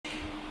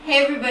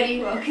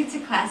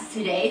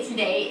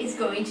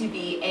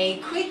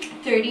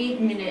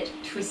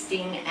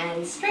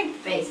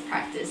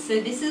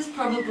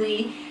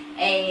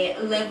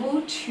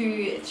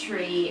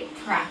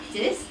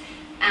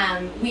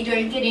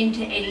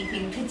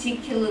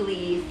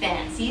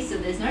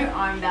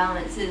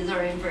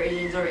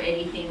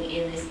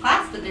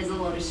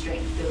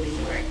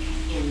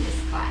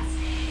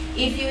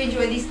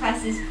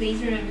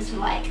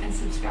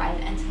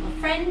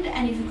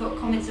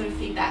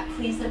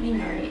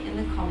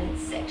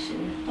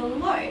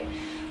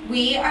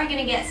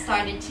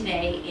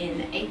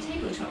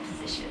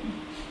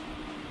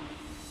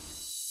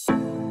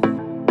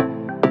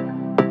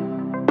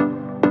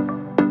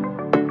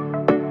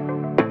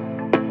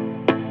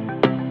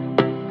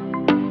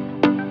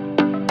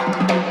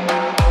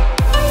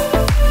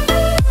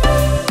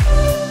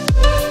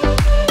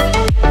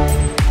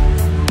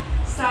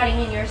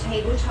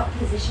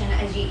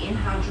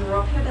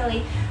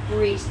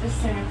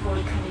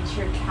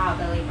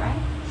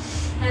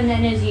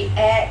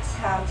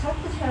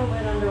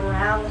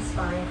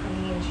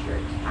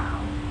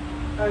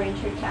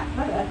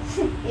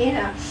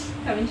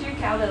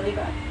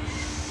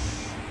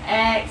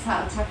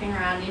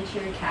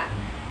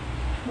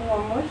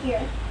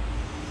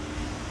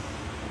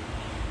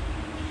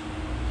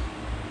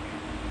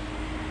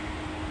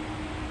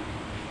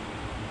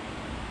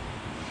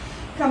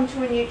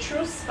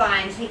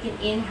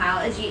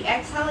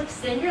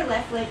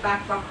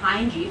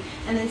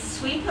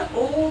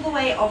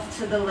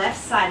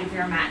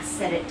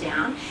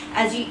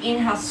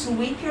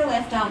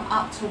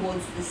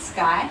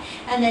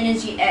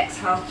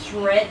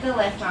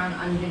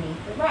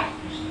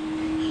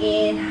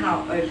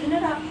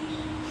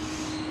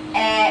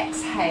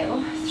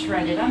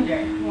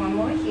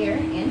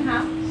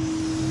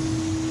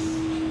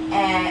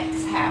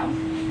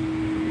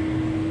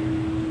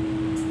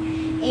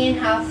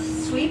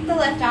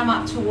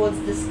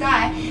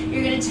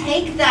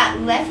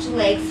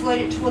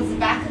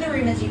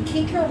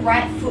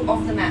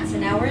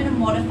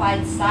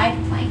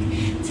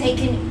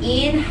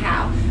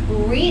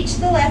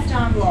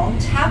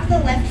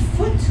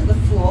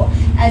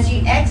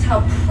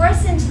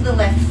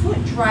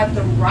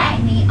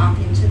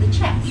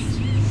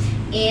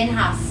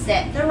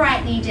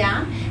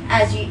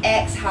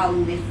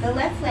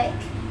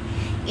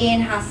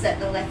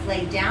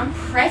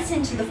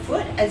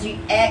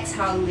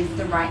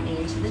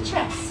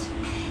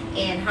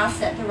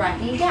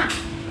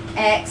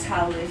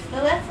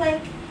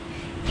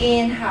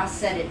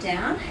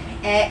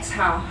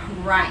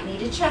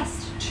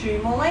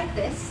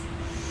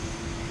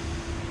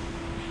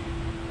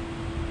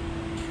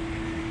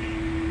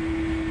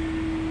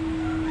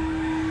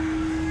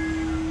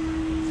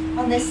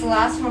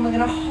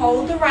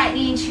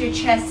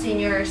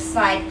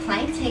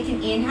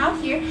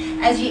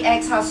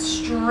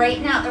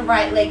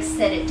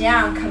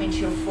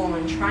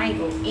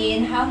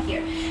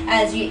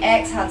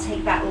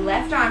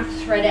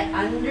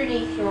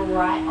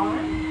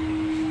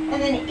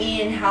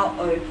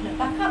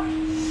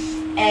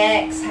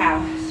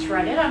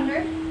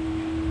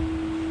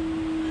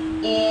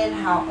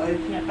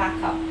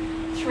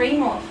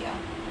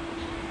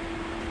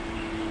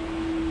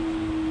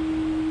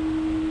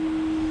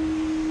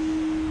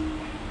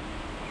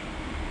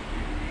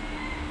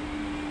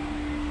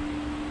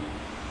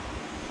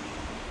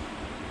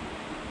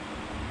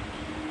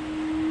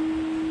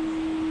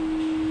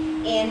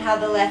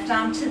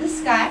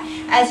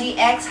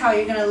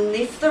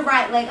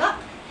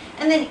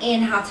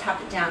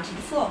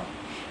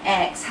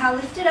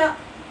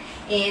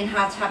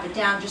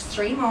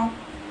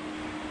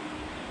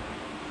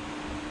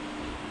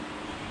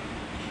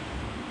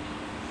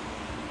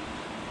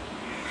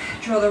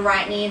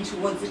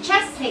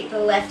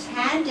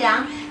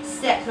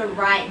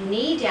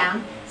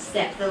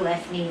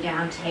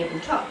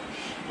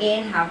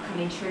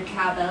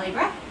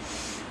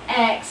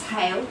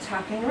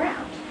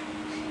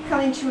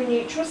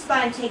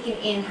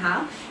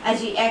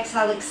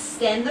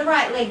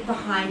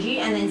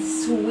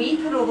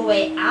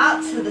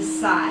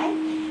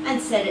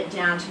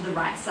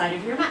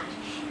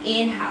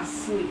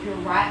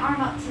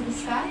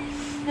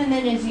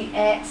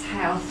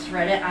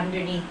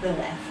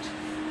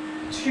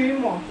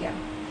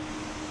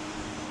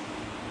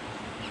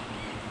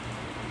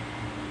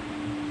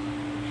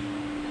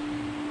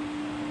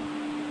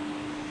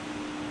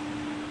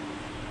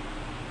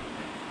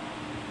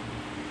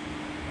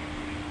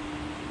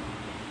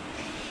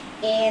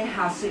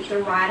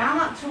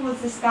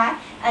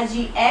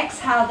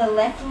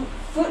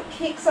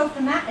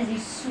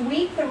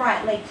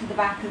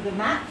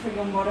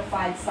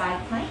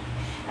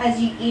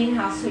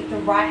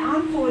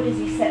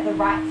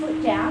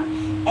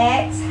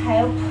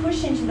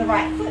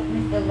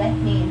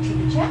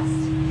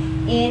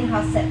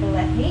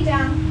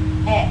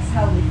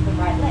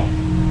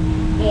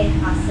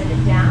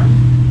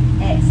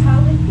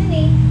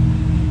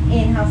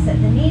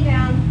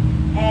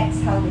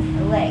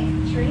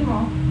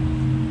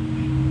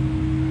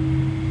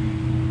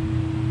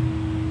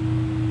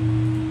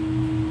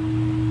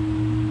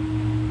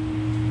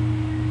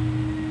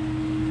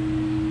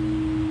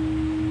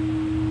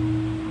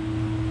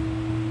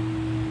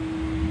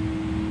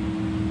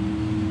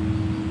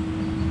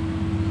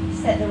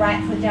the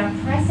right foot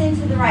down, press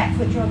into the right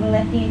foot, draw the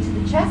left knee into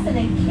the chest, and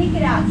then kick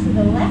it out to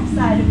the left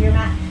side of your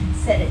mat.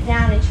 Set it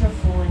down into a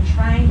fallen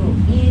triangle.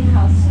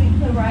 Inhale, sweep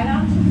the right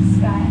arm to the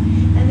sky,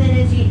 and then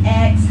as you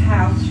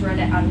exhale, thread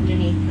it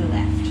underneath the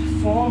left.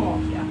 4 more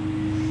here.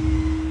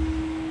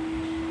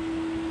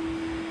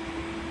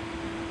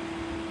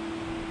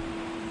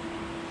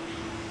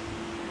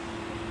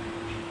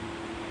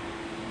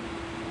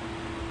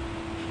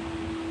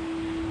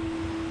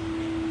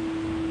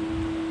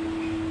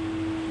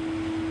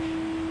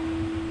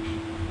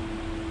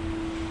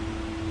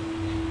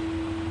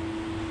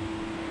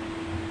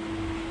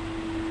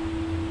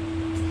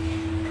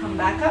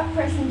 Back up,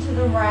 press into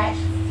the right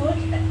foot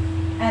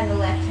and the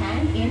left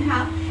hand.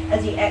 Inhale.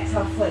 As you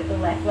exhale, float the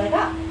left leg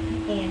up.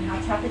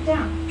 Inhale, tap it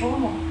down. 4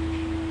 more.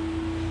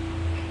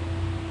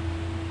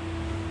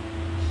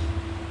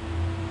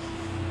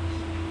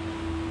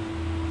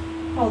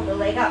 Hold the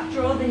leg up,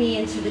 draw the knee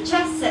into the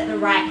chest, set the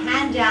right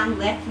hand down,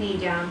 left knee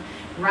down,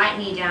 right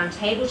knee down,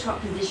 tabletop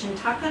position,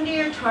 tuck under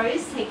your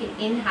toes, take an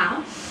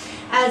inhale.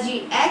 As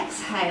you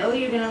exhale,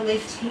 you're going to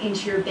lift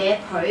into your bear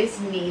pose,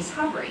 knees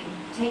hovering.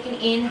 Take an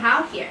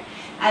inhale here.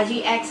 As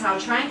you exhale,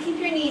 try and keep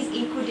your knees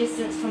equal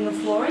distance from the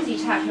floor as you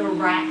tap your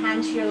right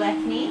hand to your left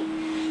knee.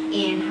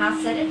 Inhale,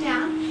 set it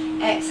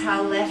down.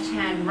 Exhale, left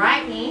hand,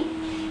 right knee.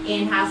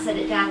 Inhale, set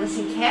it down.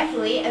 Listen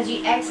carefully. As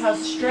you exhale,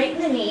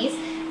 straighten the knees.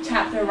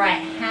 Tap the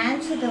right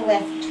hand to the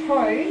left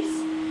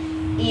toes.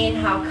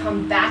 Inhale,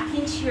 come back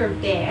into your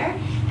bear.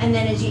 And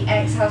then as you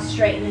exhale,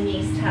 straighten the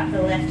knees. Tap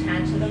the left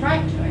hand to the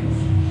right toes.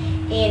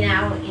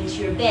 Inhale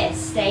into your bear.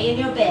 Stay in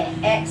your bear.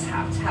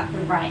 Exhale, tap the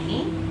right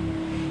knee.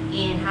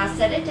 Inhale,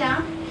 set it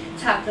down.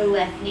 Tap the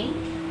left knee.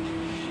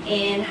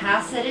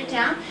 Inhale, set it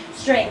down.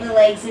 Straighten the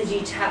legs as you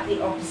tap the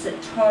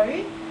opposite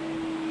toe.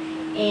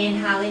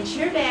 Inhale into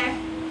your bear.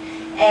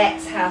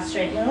 Exhale,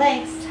 straighten the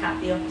legs. Tap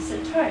the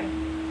opposite toe.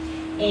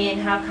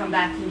 Inhale, come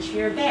back into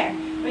your bear.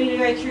 We're going to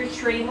go through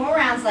 3 more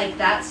rounds like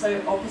that. So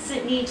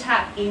opposite knee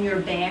tap in your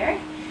bear.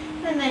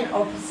 And then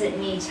opposite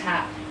knee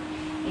tap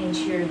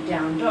into your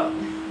down dog.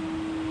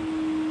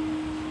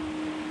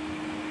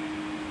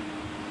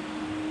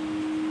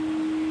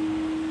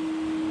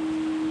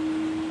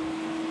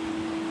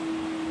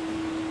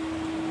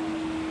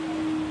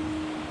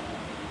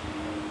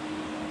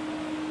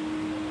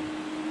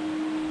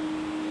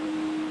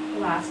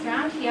 Last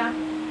round here.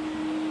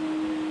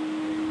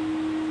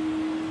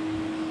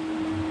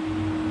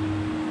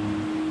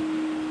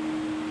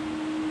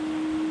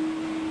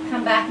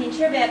 Come back into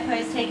your bear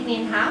pose, take an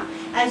inhale.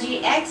 As you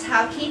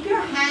exhale, keep your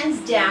hands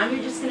down.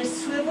 You're just going to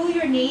swivel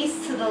your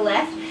knees to the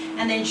left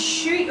and then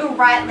shoot your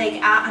right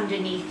leg out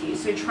underneath you.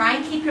 So try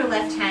and keep your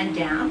left hand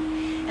down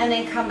and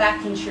then come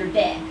back into your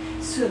bear.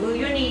 Swivel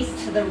your knees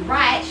to the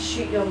right,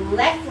 shoot your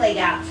left leg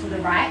out to the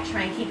right.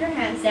 Try and keep your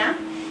hands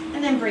down.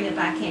 And then bring it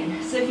back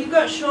in. So if you've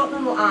got short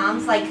little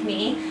arms like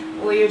me,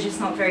 or you're just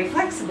not very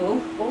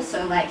flexible,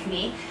 also like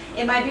me,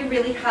 it might be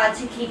really hard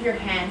to keep your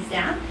hands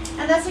down,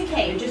 and that's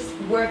okay. You're just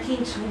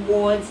working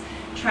towards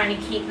trying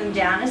to keep them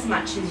down as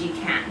much as you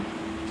can.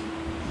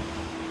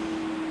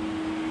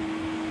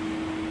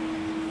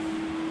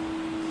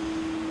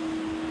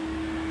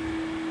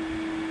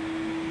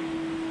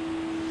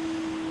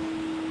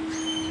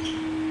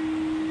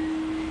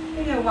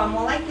 We go 1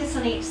 more like this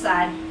on each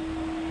side.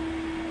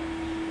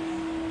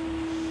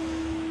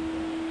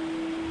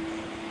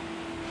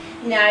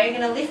 Now you're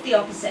going to lift the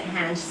opposite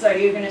hand. So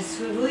you're going to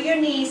swivel your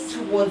knees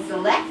towards the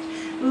left.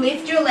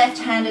 Lift your left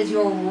hand as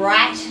your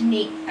right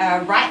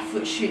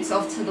foot shoots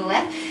off to the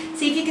left.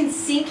 See if you can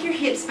sink your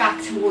hips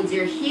back towards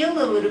your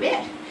heel a little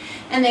bit.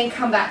 And then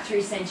come back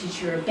through center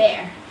to your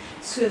bear.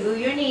 Swivel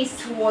your knees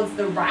towards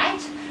the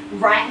right.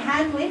 Right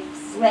hand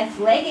lifts,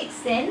 left leg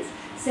extends.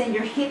 Send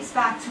your hips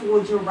back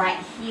towards your right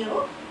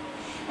heel.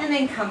 And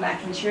then come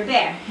back into your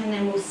bear. And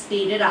then we'll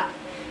speed it up.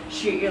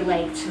 Shoot your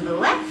leg to the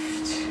left.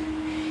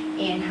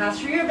 Inhale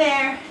through your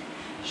bear,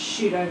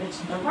 shoot over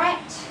to the right.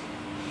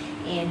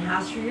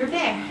 Inhale through your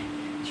bear.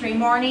 3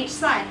 more on each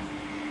side.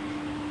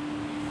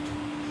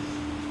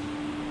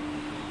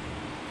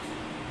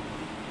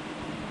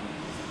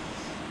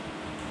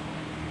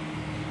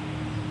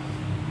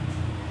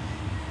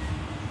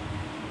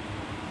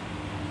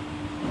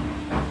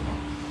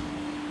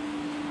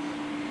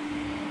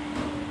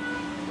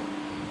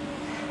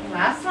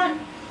 Last one.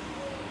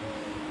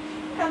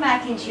 Come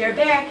back into your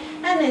bear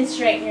and then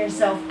straighten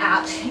yourself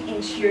out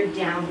into your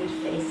downward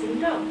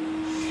facing dog.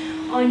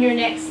 On your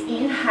next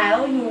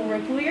inhale, you will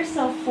ripple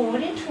yourself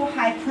forward into a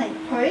high plank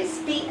pose.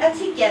 Feet are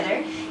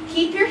together.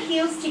 Keep your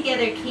heels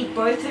together. Keep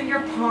both of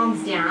your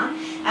palms down.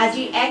 As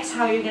you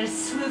exhale, you're going to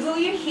swivel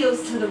your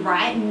heels to the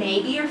right.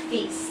 Maybe your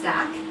feet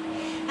stack.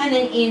 And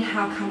then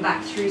inhale, come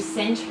back through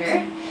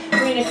center. We're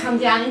going to come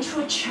down into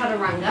a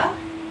chaturanga.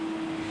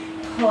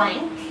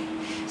 Plank.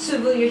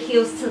 Swivel your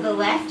heels to the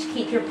left.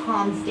 Keep your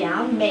palms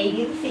down.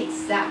 Maybe the feet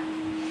stack.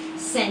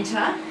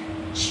 Center.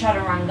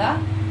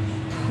 Chaturanga.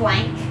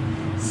 Plank.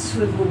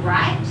 Swivel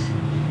right.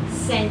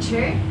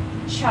 Center.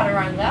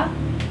 Chaturanga.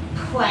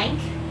 Plank.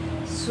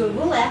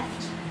 Swivel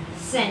left.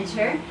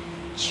 Center.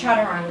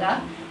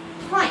 Chaturanga.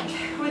 Plank.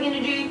 We're going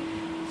to do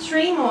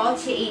 3 more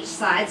to each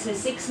side, so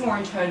 6 more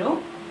in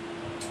total.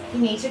 If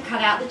you need to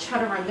cut out the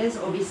chaturangas,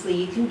 obviously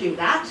you can do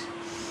that.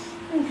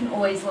 And you can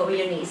always lower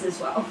your knees as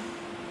well.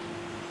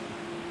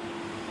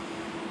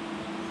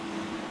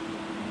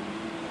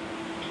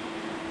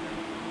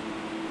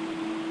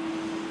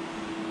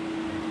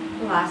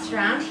 Last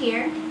round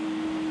here.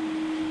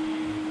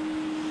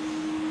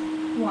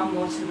 1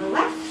 more to the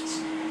left.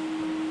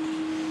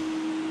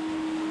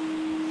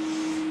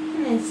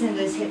 And then send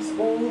those hips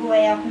all the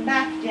way up and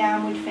back,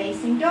 downward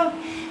facing dog.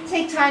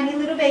 Take tiny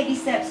little baby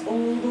steps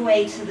all the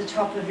way to the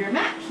top of your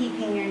mat,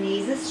 keeping your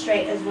knees as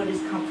straight as what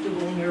is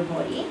comfortable in your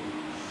body.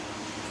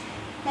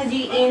 As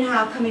you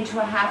inhale, come into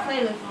a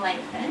halfway lift,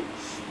 lengthen.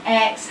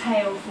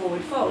 Exhale,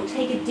 forward fold.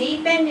 Take a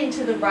deep bend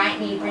into the right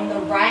knee. Bring the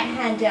right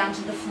hand down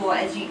to the floor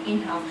as you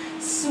inhale.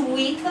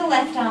 Sweep the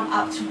left arm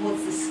up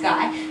towards the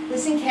sky.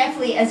 Listen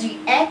carefully as you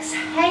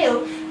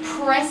exhale.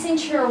 Press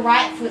into your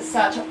right foot.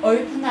 Start to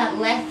open that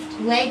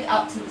left leg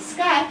up to the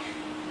sky.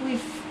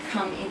 We've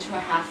come into a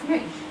half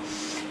moon.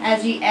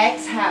 As you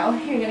exhale,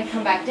 you're going to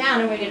come back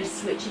down and we're going to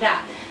switch it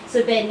out.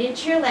 So bend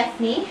into your left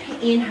knee.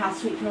 Inhale,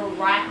 sweep your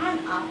right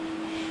arm up.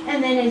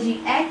 And then as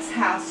you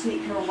exhale,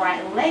 sweep your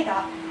right leg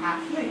up,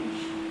 half moon.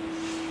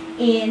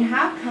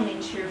 Inhale, come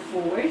into your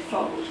forward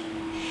fold.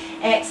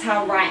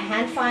 Exhale, right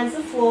hand finds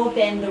the floor,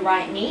 bend the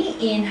right knee.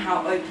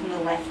 Inhale, open the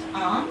left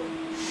arm.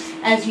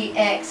 As you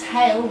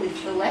exhale,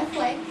 lift the left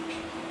leg.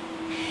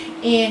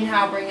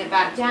 Inhale, bring it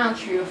back down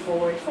through your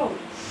forward fold.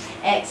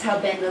 Exhale,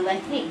 bend the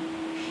left knee.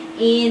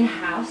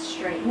 Inhale,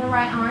 straighten the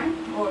right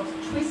arm, or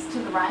twist to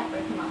the right,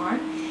 open the arm.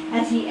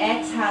 As you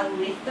exhale,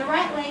 lift the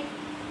right leg.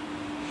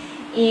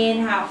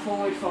 Inhale,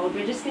 forward fold.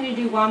 We're just going to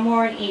do 1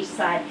 more on each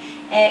side.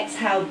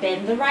 Exhale,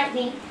 bend the right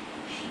knee.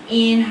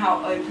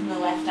 Inhale, open the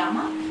left arm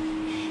up.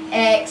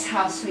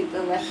 Exhale, sweep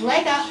the left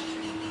leg up.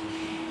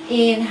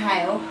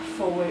 Inhale,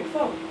 forward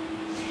fold.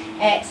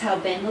 Exhale,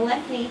 bend the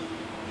left knee.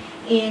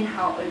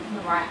 Inhale, open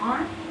the right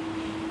arm.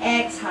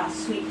 Exhale,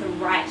 sweep the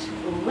right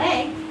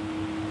leg.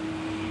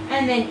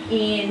 And then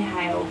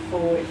inhale,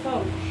 forward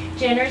fold.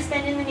 Generous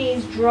bend in the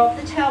knees. Drop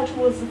the tail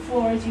towards the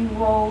floor as you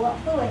roll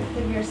up the length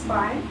of your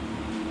spine.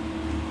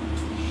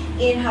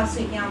 Inhale,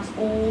 sweep the arms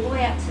all the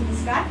way up to the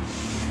sky.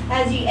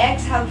 As you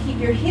exhale, keep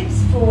your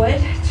hips forward,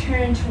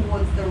 turn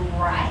towards the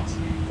right.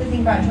 So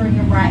think about drawing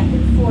your right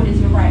hip forward as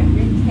your right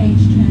rib cage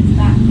turns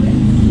backwards.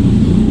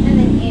 And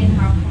then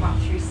inhale, come up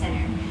through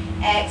center.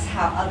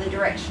 Exhale, other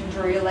direction.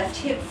 Draw your left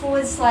hip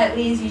forward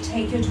slightly as you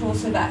take your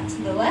torso back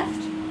to the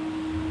left.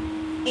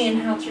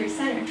 Inhale through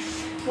center.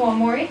 1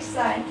 more each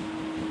side.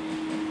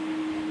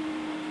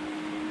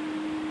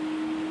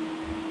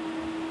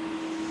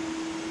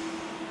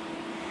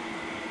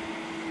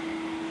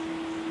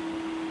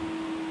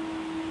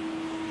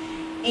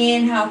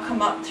 Inhale,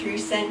 come up through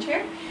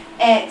center.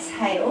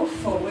 Exhale,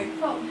 forward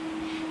fold.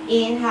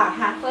 Inhale,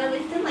 halfway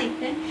lift and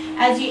lengthen.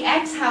 As you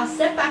exhale,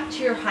 step back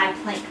to your high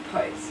plank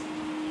pose.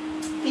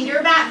 Feet are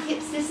about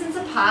hips distance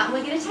apart. And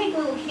we're going to take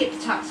little hip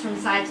tucks from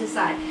side to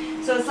side.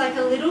 So it's like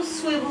a little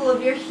swivel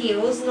of your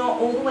heels, not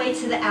all the way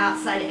to the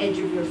outside edge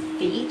of your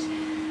feet.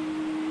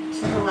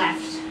 To the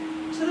left,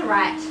 to the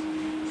right,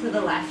 to the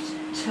left,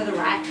 to the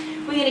right.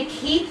 We're going to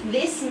keep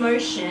this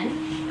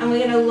motion and we're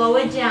going to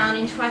lower down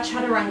into our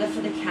chaturanga for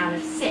the count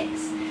of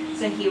 6.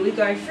 So here we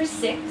go for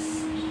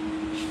 6,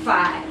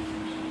 5,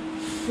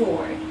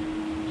 4,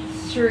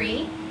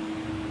 3,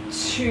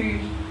 2,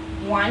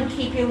 1.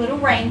 Keep your little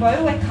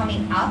rainbow. We're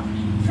coming up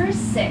for 6,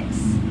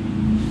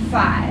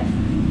 5,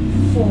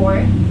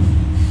 4,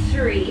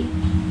 3,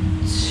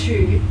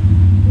 2,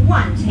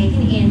 1. Take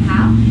an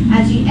inhale.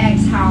 As you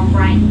exhale,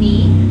 right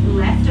knee,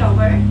 left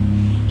elbow.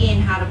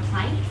 Inhale to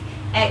plank.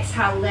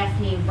 Exhale, left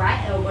knee,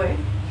 right elbow.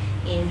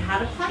 Inhale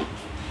to plank.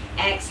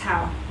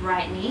 Exhale,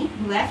 right knee,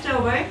 left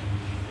elbow.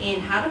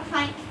 Inhale to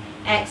plank.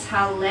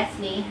 Exhale, left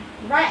knee,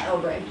 right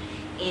elbow.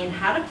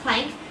 Inhale to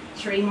plank.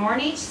 3 more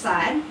on each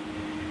side.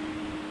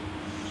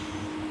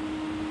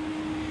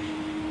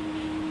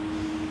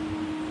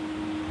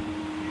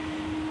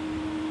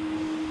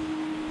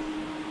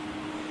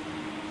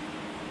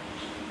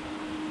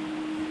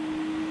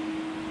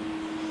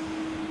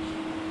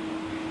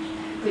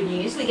 Good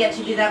news, we get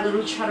to do that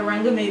little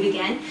chaturanga move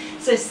again.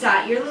 So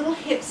start your little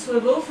hip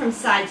swivel from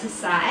side to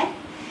side.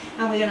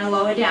 And we're going to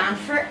lower down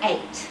for 8,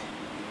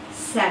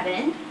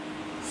 7,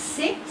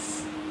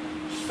 6,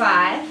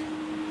 5,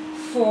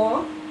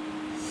 4,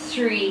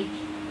 3,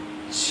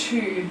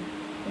 2,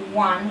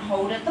 1.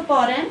 Hold at the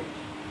bottom.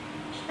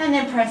 And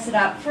then press it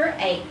up for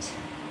 8,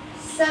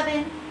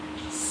 7,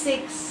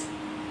 6,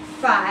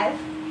 5,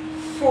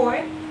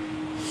 4,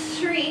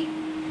 3,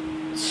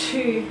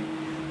 2,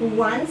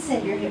 1.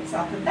 Send your hips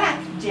up and back.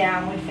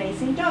 Downward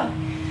facing dog.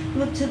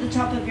 Look to the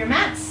top of your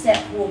mat.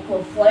 Step, walk,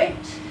 or float.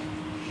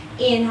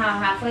 Inhale,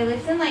 halfway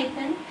lift and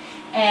lengthen.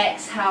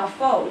 Exhale,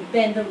 fold.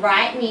 Bend the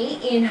right knee.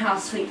 Inhale,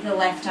 sweep the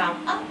left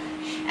arm up.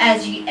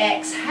 As you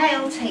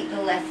exhale, take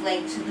the left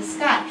leg to the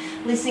sky.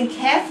 Listen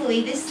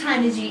carefully. This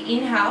time as you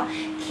inhale,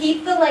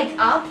 keep the leg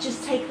up,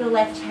 just take the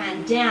left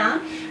hand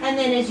down. And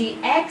then as you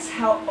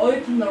exhale,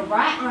 open the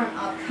right arm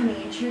up, coming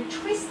into your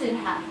twisted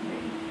half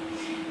moon.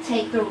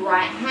 Take the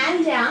right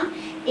hand down.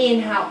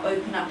 Inhale,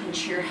 open up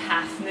into your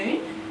half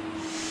moon.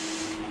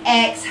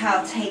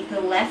 Exhale, take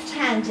the left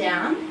hand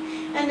down.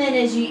 And then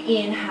as you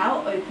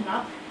inhale, open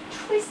up,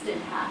 twisted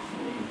half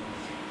moon.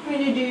 We're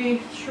going to do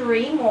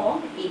 3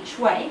 more each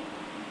way.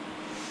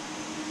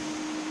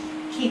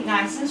 Keep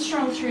nice and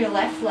strong through your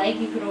left leg.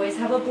 You could always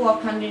have a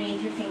block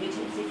underneath your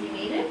fingertips if you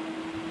need it.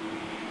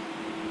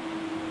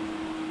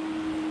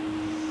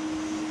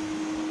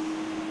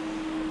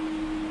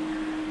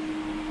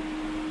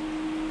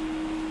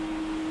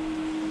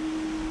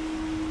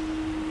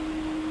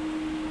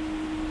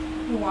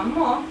 One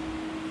more.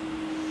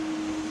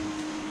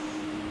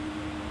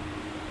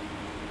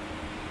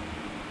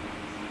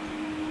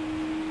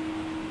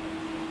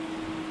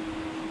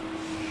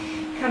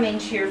 Come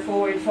into your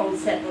forward fold,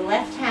 set the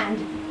left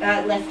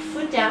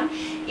foot down.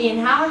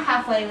 Inhale,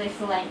 halfway lift,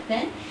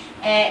 lengthen.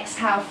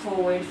 Exhale,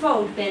 forward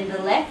fold, bend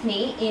the left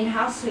knee.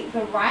 Inhale, sweep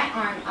the right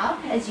arm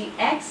up. As you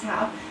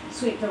exhale,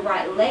 sweep the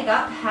right leg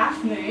up,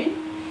 half moon.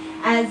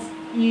 As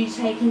you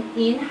take an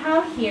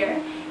inhale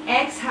here,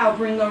 exhale,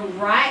 bring the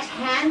right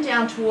hand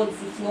down towards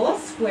the floor,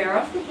 square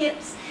off the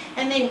hips,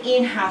 and then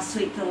inhale,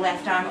 sweep the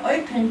left arm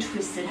open,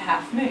 twisted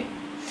half moon.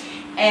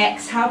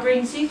 Exhale,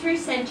 brings you through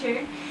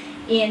center.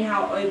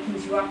 Inhale,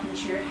 opens you up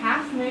into your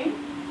half moon.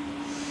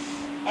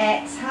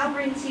 Exhale,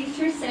 brings you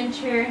through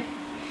center.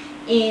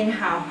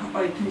 Inhale,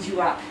 opens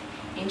you up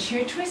into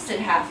your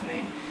twisted half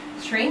moon.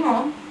 3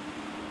 more.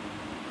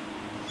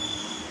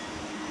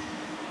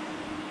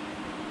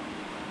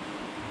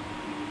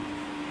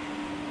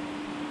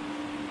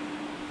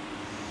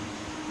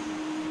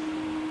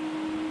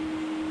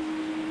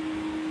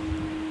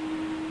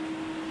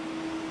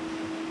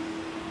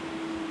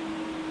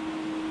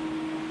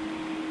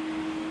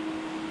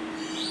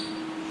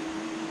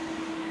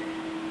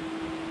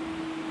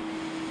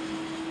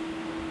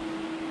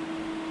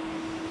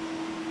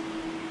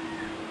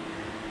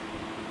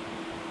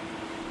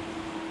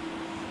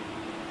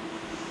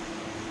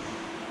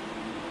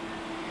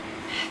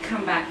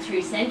 Come back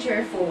through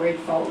center, forward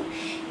fold.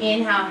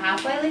 Inhale,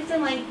 halfway lift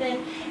and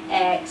lengthen.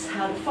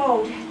 Exhale to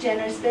fold.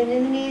 Generous bend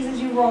in the knees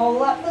as you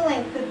roll up the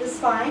length of the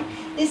spine.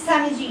 This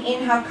time as you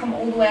inhale, come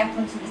all the way up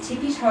onto the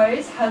tippy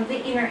toes. Hug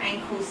the inner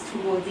ankles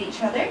towards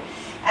each other.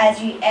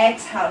 As you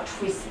exhale,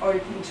 twist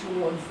open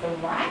towards the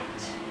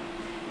right.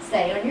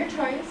 Stay on your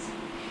toes.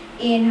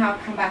 Inhale,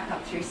 come back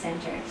up through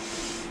center.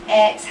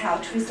 Exhale,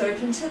 twist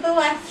open to the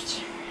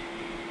left.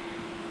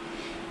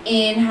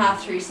 Inhale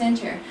through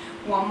center.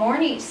 1 more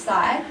on each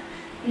side.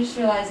 I'm just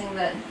realizing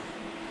that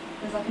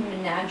there's like a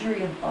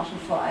menagerie of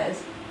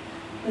butterflies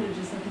that have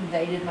just like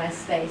invaded my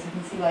space. I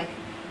can see like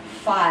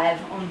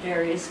 5 on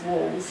various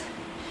walls,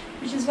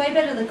 which is way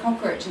better than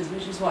cockroaches,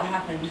 which is what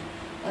happened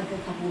like a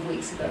couple of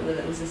weeks ago where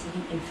there was this like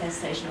an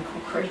infestation of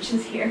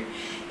cockroaches here.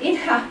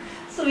 Inhale,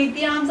 sweep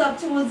the arms up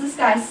towards the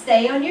sky.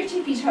 Stay on your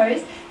tippy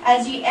toes.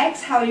 As you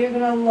exhale, you're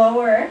going to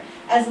lower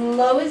as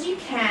low as you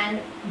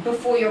can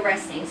before you're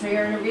resting. So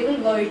you're in a really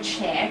low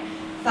chair.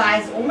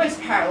 Thighs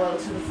almost parallel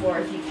to the floor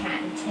if you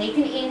can. Take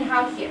an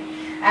inhale here.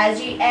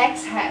 As you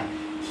exhale,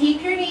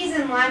 keep your knees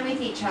in line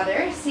with each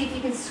other. See if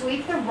you can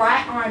sweep the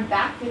right arm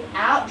back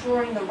without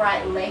drawing the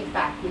right leg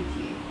back with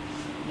you.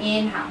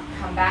 Inhale,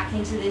 come back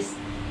into this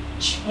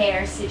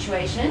chair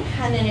situation.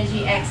 And then as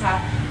you exhale,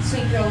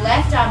 sweep your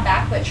left arm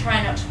back, but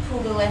try not to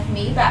pull the left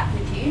knee back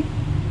with you.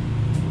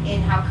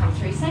 Inhale, come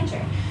through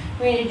center.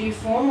 We're going to do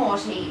 4 more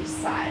to each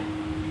side.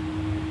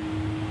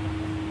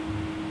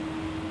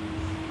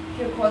 If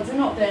your quads are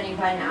not burning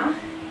by now,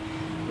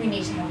 we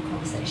need to have a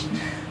conversation.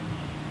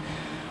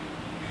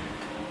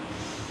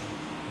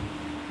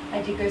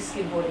 I did go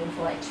skidboarding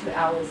for like 2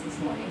 hours this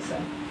morning,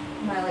 so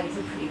my legs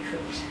are pretty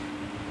cooked.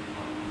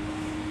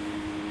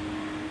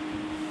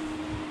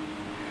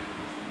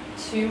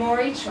 2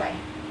 more each way.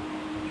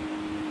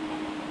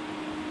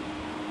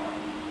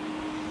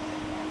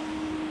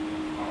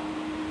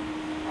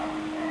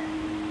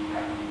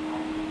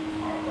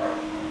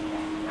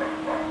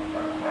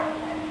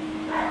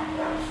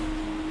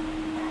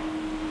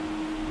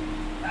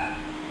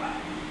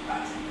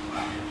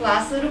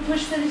 Last little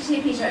push for the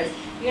tippy toes.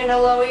 You're going to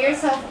lower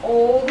yourself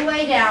all the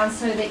way down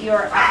so that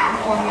you're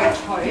up on your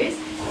toes.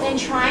 Then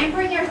try and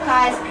bring your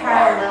thighs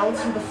parallel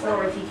to the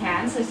floor if you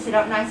can. So sit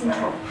up nice and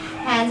tall.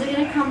 Hands are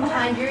going to come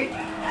behind your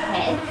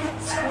head.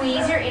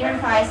 Squeeze your inner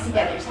thighs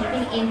together. Take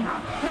an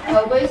inhale.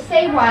 Elbows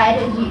stay wide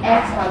as you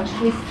exhale.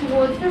 Twist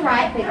towards the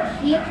right, but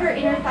keep your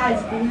inner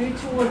thighs glued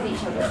towards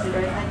each other. So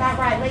don't let that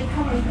right leg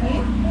come with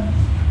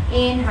you.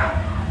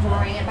 Inhale.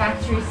 Drawing it back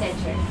through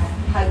center.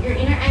 Hug your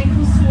inner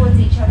ankles towards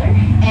each other.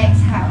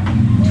 Exhale.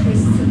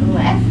 Twist to the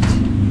left.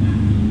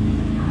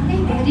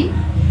 Hey, buddy.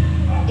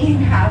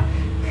 Inhale.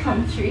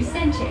 Come through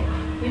center.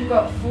 We've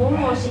got 4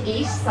 more to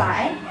each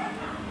side.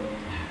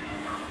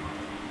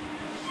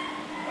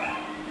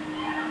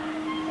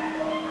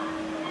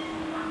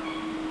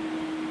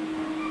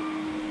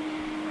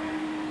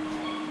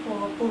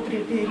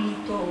 pobre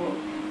perrito,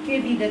 qué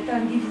vida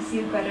tan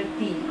difícil para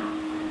ti.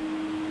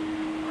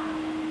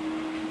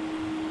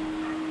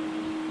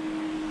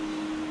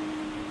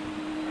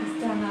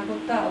 Están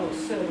agotados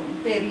ser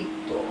un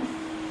perrito.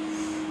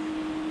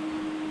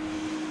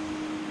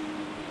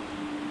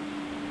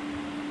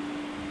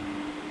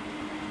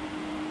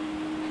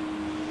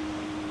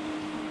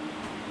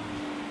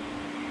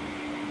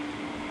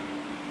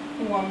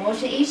 One more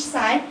to each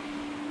side.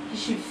 You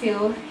should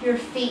feel your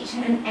feet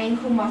and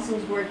ankle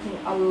muscles working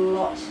a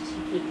lot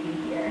to keep you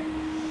here.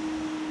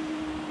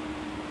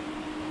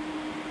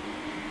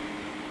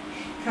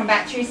 Come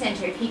back to your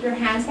center. Keep your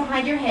hands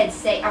behind your head.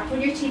 Stay up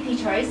on your tippy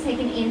toes. Take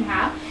an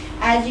inhale.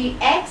 As you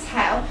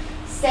exhale,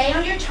 stay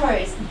on your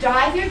toes.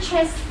 Dive your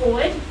chest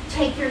forward.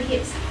 Take your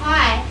hips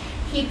high.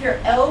 Keep your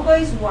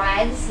elbows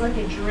wide. This is like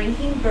a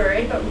drinking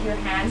bird, but with your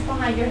hands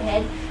behind your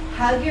head.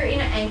 Hug your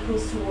inner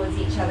ankles towards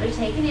each other.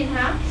 Take an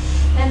inhale.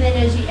 And then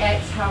as you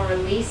exhale,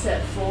 release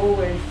it,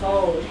 forward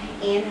fold.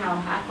 Inhale,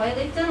 halfway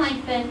lift and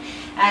lengthen.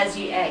 As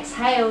you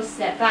exhale,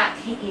 step back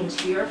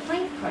into your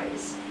plank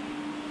pose.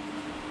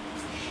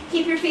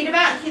 Keep your feet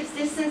about hips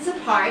distance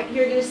apart.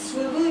 You're going to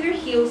swivel your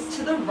heels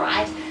to the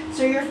right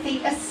so your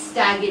feet are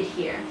staggered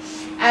here.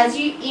 As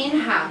you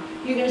inhale,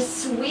 you're going to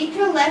sweep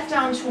your left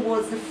arm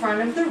towards the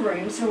front of the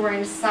room, so we're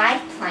in a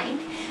side plank.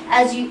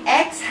 As you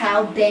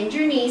exhale, bend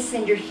your knees,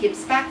 send your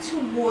hips back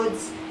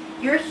towards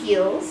your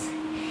heels.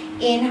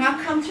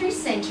 Inhale, come through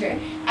center.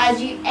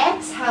 As you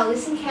exhale,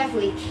 listen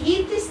carefully,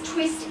 keep this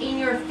twist in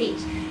your feet.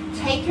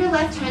 Take your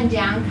left hand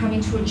down, come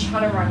into a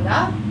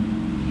chaturanga.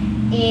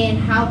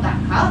 Inhale,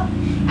 back up.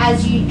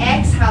 As you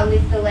exhale,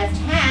 lift the left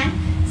hand,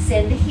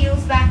 send the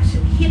hips back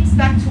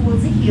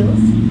towards the heels.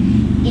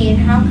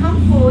 Inhale,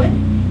 come forward.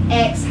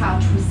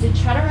 Exhale, twisted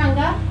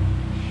chaturanga.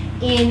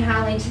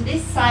 Inhale into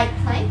this side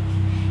plank.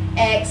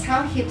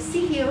 Exhale, hips to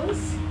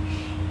heels.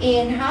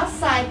 Inhale,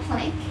 side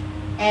plank.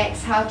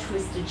 Exhale,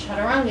 twisted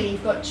chaturanga.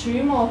 You've got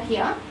two more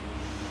here.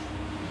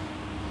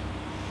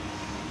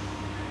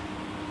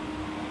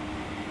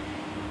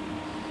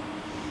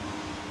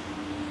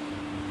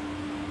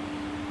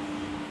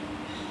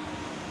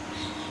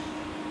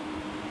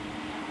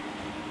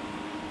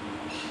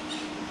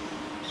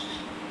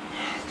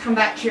 Come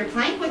back to your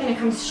plank. We're going to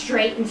come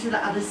straight into the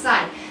other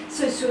side.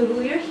 So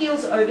swivel your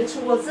heels over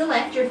towards the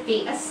left. Your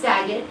feet are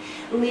staggered.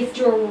 Lift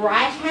your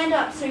right hand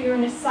up so you're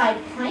in a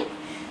side plank.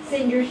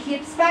 Send your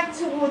hips back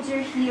towards your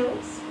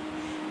heels.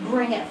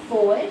 Bring it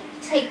forward.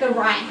 Take the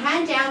right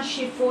hand down.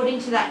 Shift forward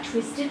into that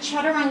twisted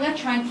chaturanga.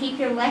 Try and keep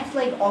your left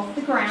leg off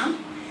the ground.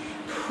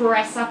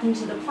 Press up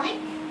into the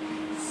plank.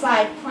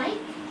 Side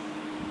plank.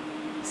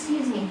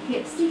 Excuse me.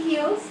 Hips to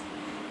heels.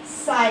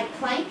 Side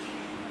plank.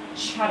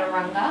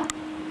 Chaturanga.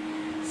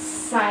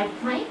 Side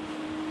plank,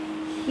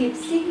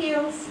 hips to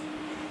heels,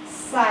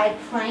 side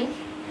plank,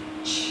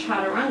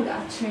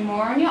 chaturanga. Two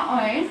more on your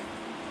own.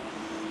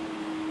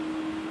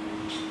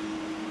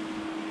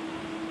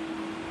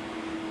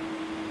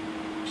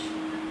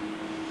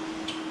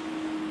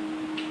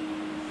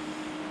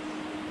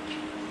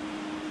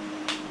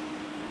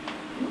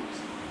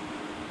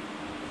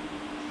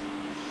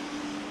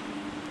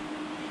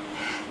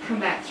 Come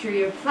back through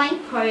your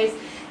plank pose,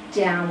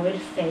 downward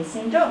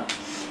facing dog.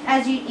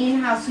 As you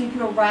inhale, sweep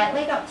your right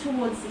leg up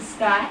towards the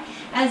sky.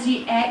 As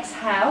you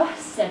exhale,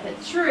 step it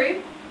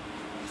through,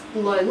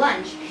 low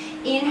lunge.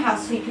 Inhale,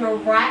 sweep your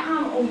right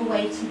arm all the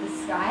way to the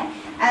sky.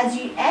 As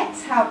you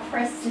exhale,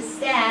 press to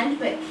stand,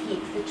 but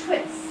keep the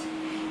twist.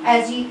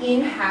 As you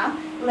inhale,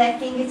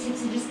 left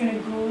fingertips are just going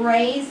to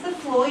graze the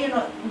floor. You're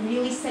not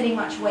really setting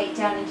much weight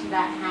down into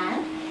that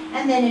hand.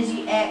 And then as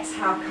you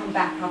exhale, come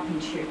back up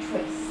into your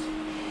twist.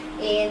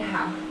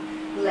 Inhale,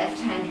 left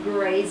hand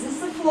grazes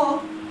the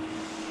floor.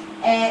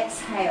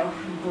 Exhale,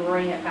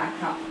 bring it back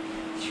up.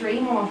 Three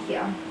more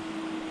here.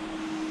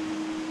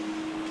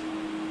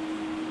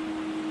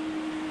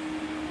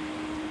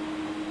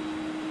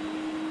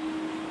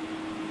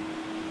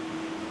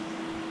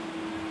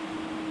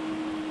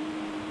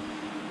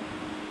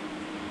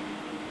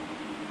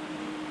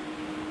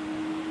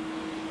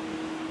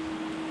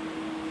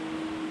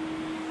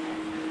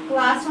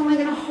 Last one, we're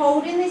going to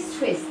hold in this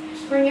twist.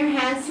 Bring your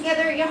hands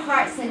together at your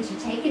heart center.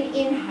 Take an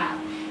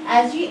inhale.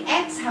 As you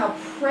exhale,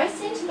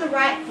 press into the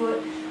right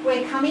foot.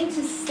 We're coming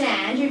to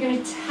stand. You're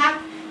going to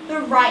tap the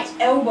right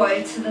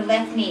elbow to the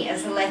left knee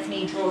as the left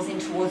knee draws in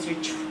towards your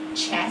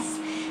chest.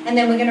 And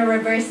then we're going to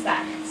reverse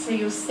that. So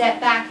you'll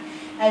step back.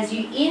 As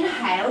you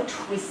inhale,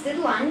 twisted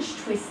lunge,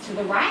 twist to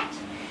the right.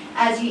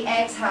 As you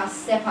exhale,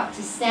 step up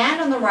to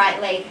stand on the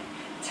right leg.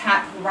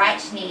 Tap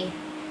right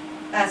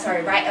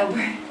elbow,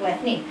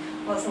 left knee.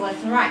 Also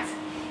left and right.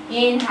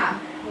 Inhale,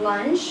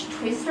 lunge,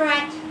 twist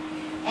right.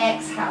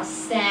 Exhale,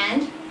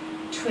 stand,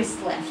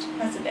 twist left.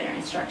 That's a better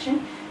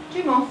instruction.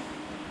 Two more.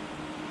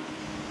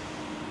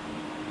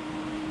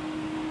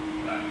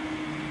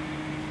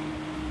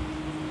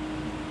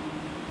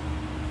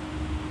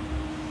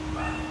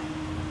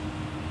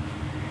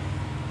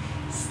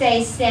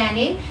 stay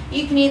standing.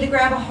 You can either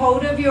grab a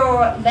hold of your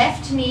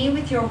left knee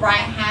with your right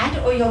hand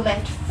or your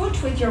left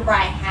foot with your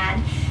right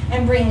hand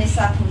and bring this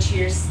up into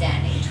your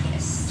standing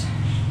twist.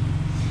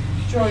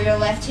 Draw your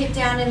left hip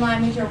down in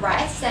line with your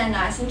right. Stand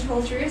nice and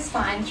tall through your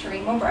spine.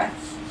 3 more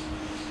breaths.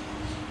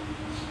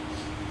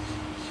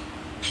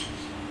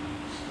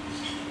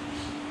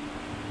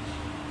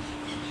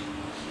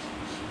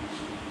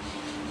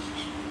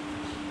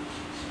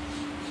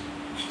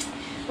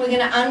 We're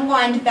going to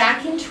unwind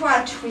back into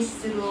our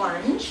twisted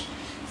lunge.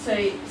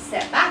 So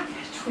step back,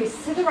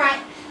 twist to the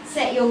right,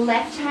 set your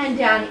left hand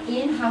down,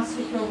 inhale,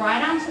 sweep your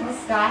right arm to the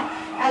sky.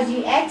 As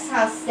you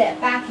exhale,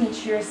 step back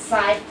into your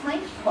side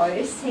plank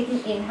pose. Take an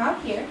inhale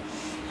here.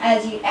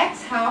 As you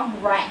exhale,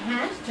 right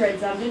hand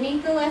threads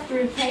underneath the left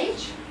rib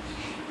cage.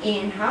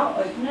 Inhale,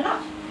 open it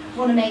up.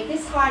 Want to make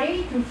this harder,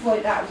 you can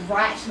float that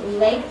right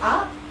leg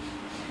up.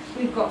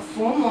 We've got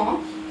 4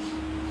 more.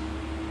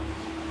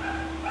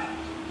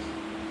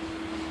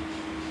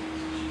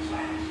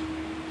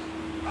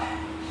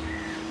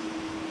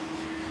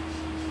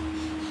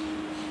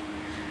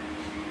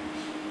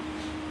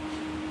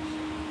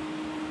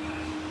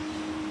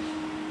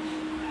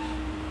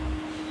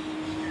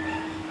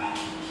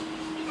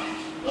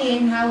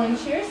 Inhale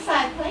into your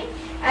side plank.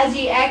 As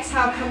you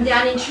exhale, come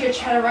down into your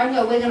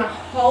chaturanga. We're going to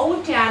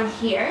hold down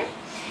here.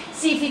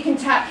 See if you can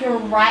tap your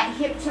right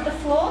hip to the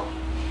floor.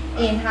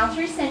 Inhale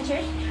through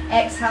center.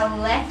 Exhale,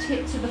 left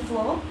hip to the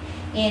floor.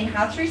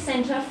 Inhale through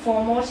center.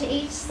 4 more to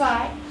each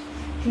side.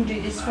 You can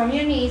do this from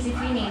your knees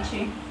if you need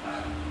to.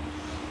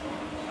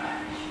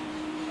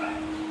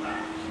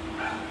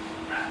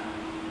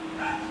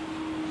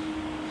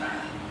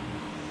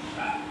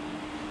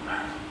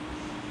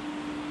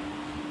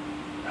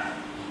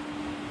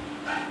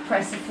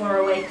 Press the floor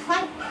away,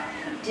 plank,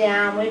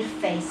 downward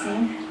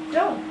facing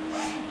dog.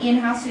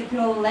 Inhale, sweep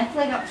your left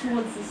leg up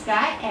towards the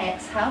sky.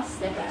 Exhale,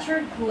 step it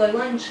through, low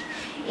lunge.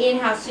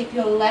 Inhale, sweep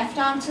your left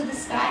arm to the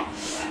sky.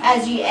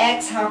 As you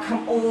exhale,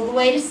 come all the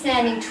way to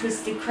standing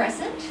twisted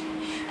crescent.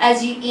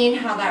 As you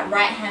inhale, that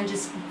right hand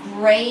just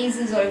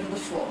grazes over the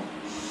floor.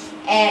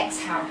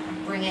 Exhale,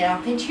 bring it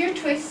up into your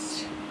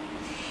twist.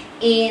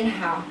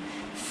 Inhale,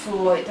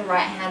 float the right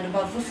hand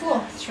above the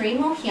floor. 3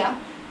 more here.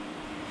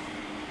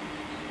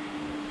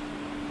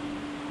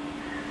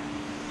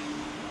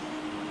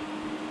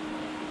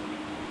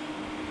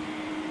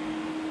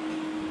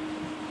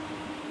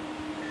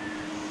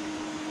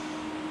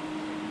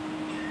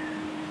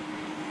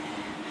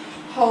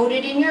 Hold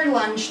it in your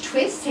lunge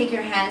twist. Take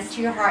your hands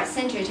to your heart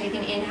center. Take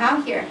an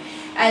inhale here.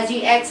 As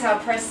you exhale,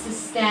 press to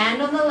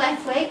stand on the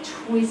left leg.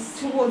 Twist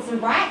towards the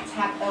right.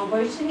 Tap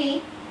elbow to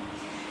knee.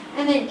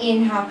 And then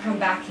inhale, come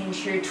back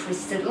into your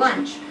twisted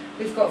lunge.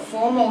 We've got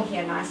 4 more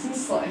here, nice and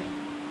slow.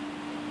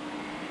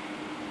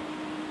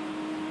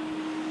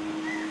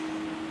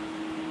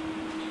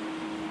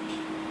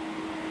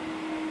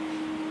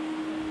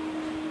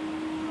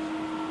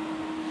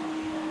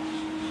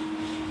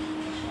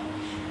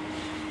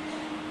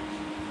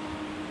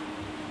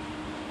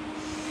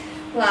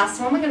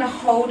 Last one, we're going to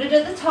hold it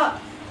at the top.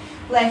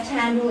 Left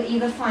hand will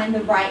either find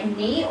the right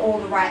knee or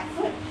the right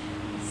foot.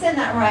 Send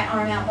that right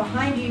arm out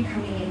behind you,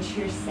 coming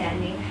into your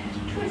standing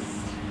twist.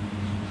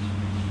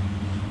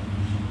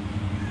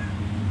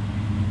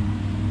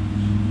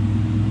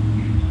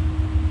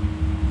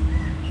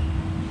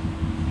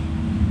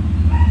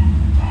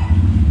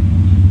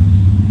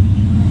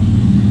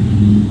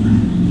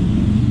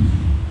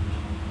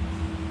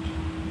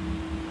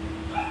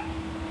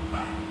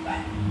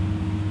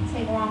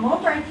 Take 1 more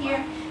breath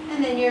here,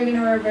 and then you're going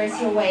to reverse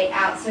your way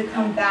out. So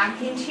come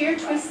back into your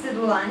twisted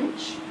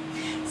lunge.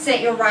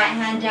 Set your right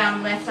hand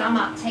down, left arm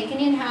up. Take an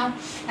inhale.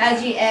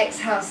 As you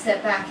exhale,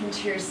 step back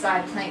into your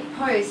side plank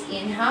pose.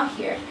 Inhale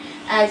here.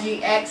 As you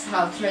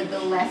exhale, thread the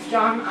left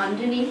arm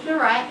underneath the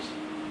right.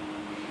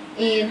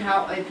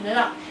 Inhale, open it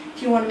up.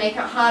 If you want to make it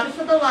harder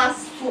for the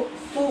last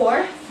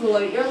 4,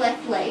 float your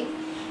left leg.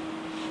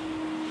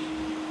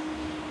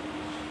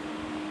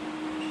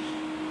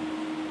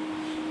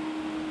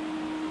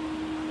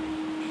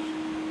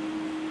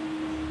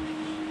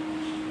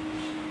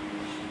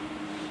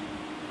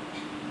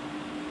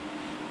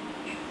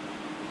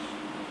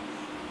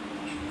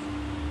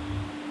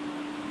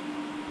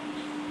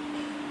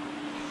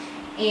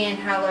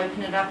 Inhale,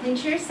 open it up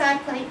into your side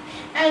plank.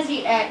 As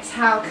you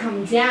exhale,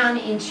 come down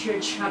into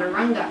your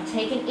chaturanga.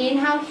 Take an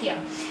inhale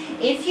here.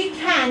 If you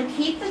can,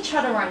 keep the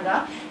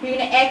chaturanga. You're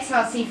going to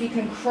exhale, see if you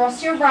can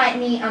cross your right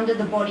knee under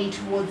the body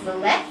towards the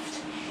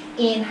left.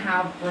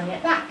 Inhale, bring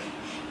it back.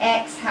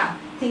 Exhale,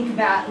 think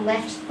about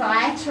left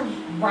thigh to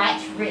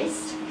right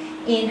wrist.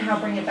 Inhale,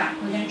 bring it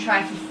back. We're going to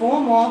try for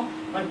 4 more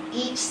on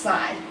each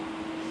side.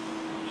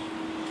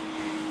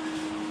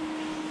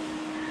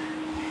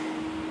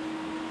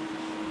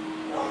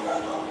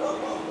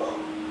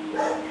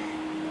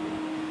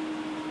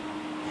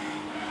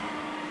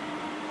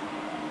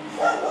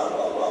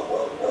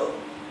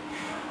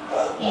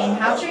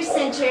 Inhale through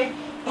center,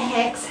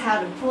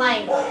 exhale to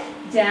plank,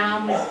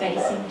 downward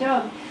facing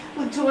dog.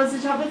 Look towards the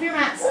top of your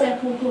mat,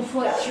 step, walk or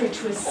float through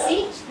to a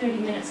seat. 30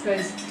 minutes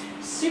goes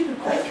super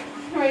quick.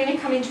 We're going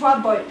to come into our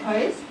boat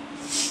pose.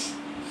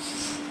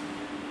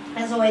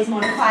 As always,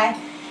 modify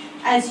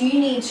as you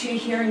need to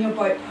here in your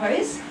boat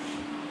pose.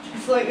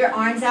 Float your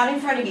arms out in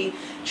front of you.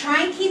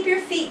 Try and keep your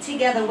feet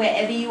together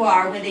wherever you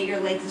are, whether your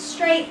legs are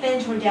straight,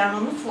 bent, or down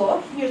on the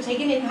floor. You'll take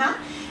an inhale.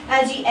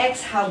 As you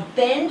exhale,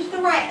 bend the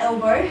right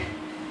elbow,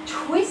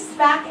 twist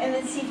back, and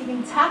then see if you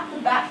can tap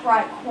the back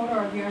right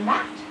corner of your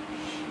mat.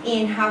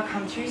 Inhale,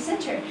 come through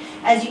center.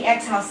 As you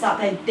exhale, start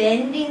by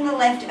bending the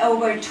left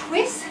elbow,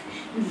 twist,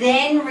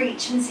 then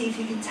reach and see if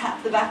you can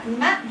tap the back of the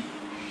mat.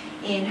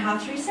 Inhale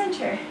through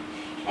center.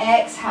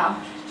 Exhale,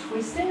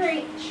 twist and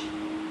reach.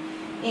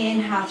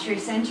 Inhale through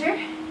center.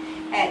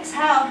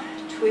 Exhale,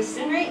 twist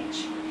and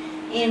reach.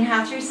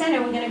 Inhale through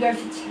center. We're going to go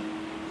for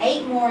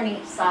 8 more on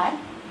each side.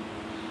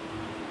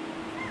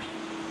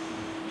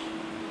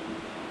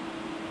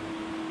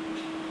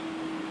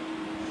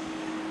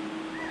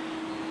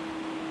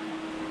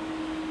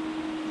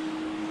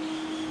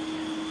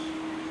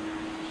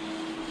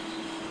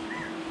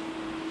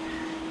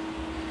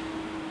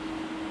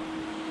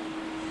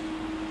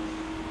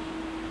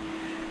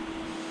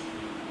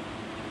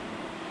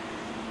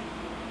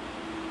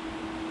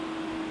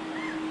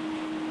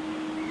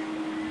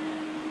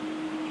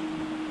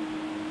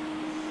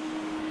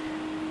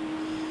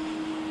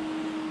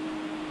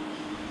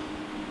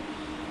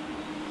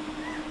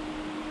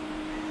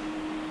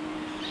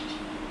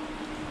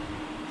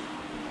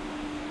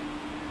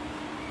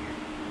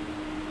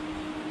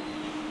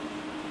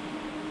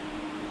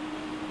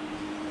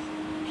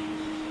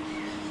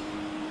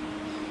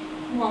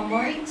 One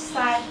more each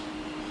side.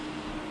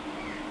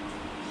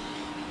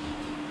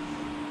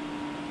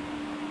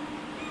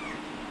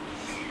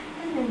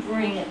 And then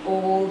bring it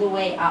all the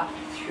way up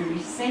through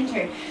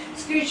center.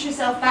 Scooch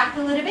yourself back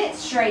a little bit,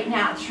 straighten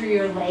out through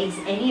your legs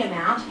any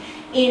amount.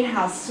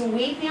 Inhale,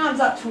 sweep the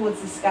arms up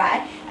towards the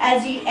sky.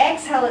 As you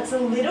exhale, it's a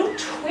little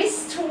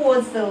twist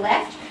towards the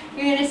left.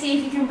 You're going to see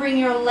if you can bring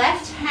your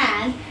left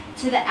hand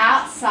to the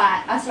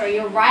outside,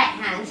 your right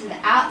hand to the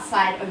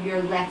outside of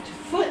your left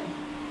foot.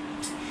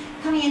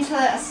 Coming into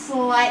a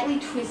slightly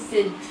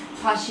twisted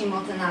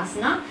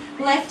Paschimottanasana.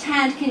 Left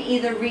hand can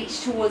either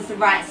reach towards the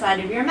right side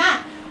of your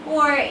mat,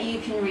 or you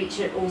can reach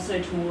it also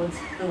towards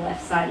the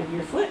left side of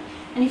your foot.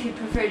 And if you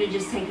prefer to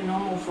just take a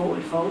normal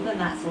forward fold, then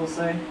that's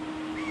also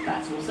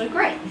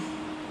great.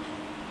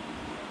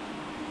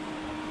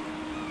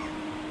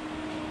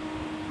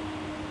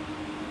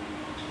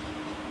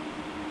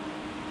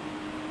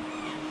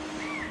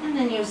 And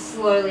then you'll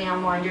slowly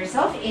unwind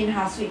yourself.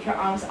 Inhale, sweep your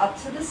arms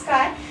up to the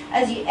sky.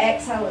 As you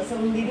exhale, it's a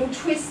little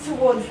twist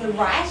towards the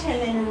right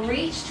and then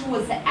reach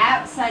towards the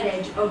outside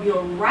edge of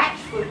your right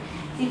foot.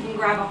 So you can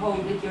grab a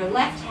hold with your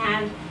left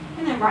hand,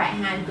 and then right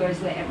hand goes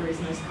wherever is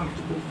most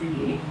comfortable for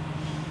you.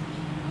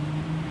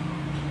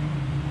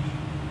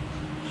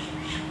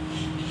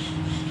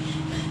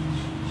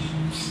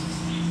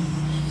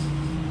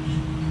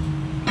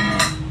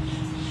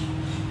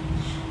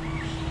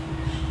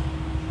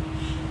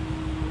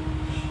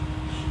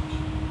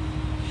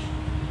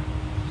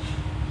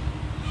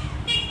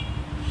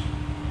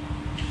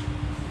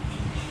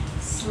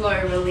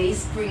 Slow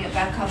release, bring it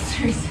back up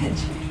through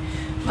center.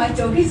 My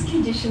dog is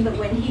conditioned that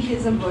when he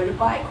hears a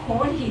motorbike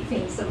horn, he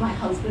thinks that my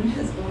husband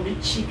has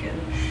ordered chicken,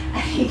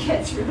 and he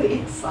gets really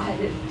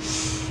excited.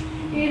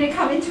 You're going to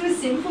come into a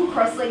simple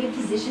cross-legged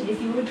position.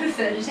 If you would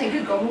prefer to take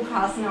a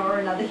Gomukhasana or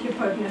another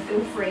Hippopotamia,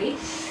 feel free.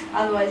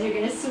 Otherwise, you're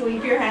going to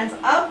sweep your hands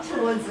up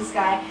towards the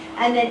sky,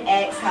 and then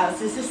exhale.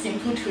 So it's a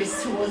simple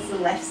twist towards the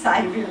left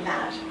side of your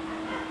mat.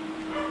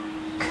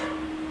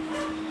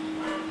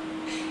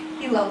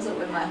 He loves it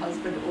when my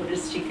husband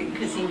orders chicken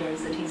because he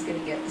knows that he's going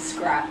to get the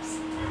scraps.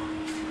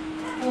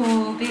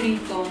 Oh,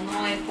 perito,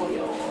 no hay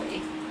pollo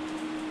hoy.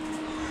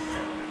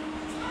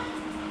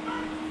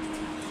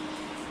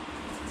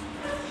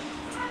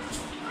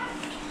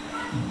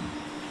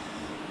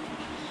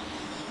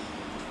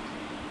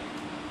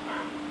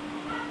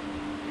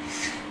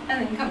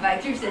 And then come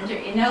back through center.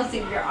 Inhale,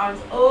 sink your arms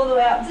all the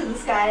way up to the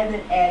sky, and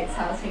then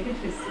exhale, take a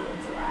twist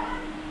towards the right.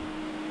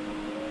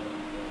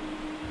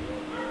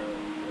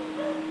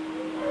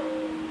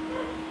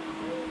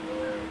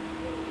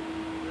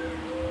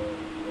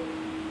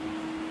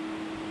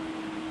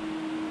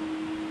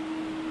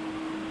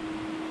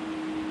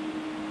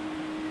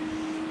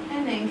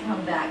 And then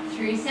come back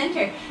through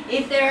center.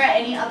 If there are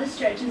any other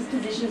stretches,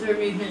 positions, or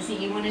movements that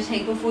you want to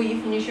take before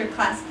you finish your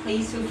class,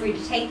 please feel free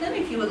to take them.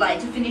 If you would like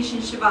to finish in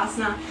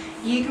Shavasana,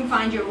 you can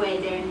find your way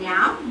there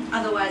now.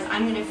 Otherwise,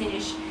 I'm going to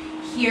finish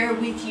here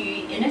with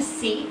you in a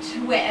seat.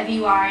 Wherever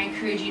you are, I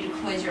encourage you to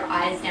close your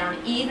eyes down,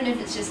 even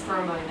if it's just for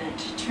a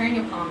moment. Turn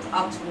your palms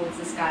up towards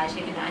the sky.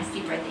 Take a nice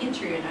deep breath in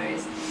through your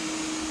nose.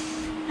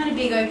 And a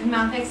big open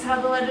mouth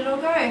exhale to let it all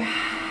go.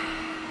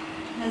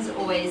 As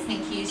always,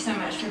 thank you so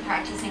much for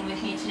practicing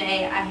with me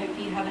today. I hope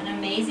you have an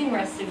amazing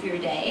rest of your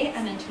day,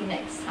 and until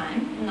next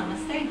time,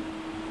 namaste.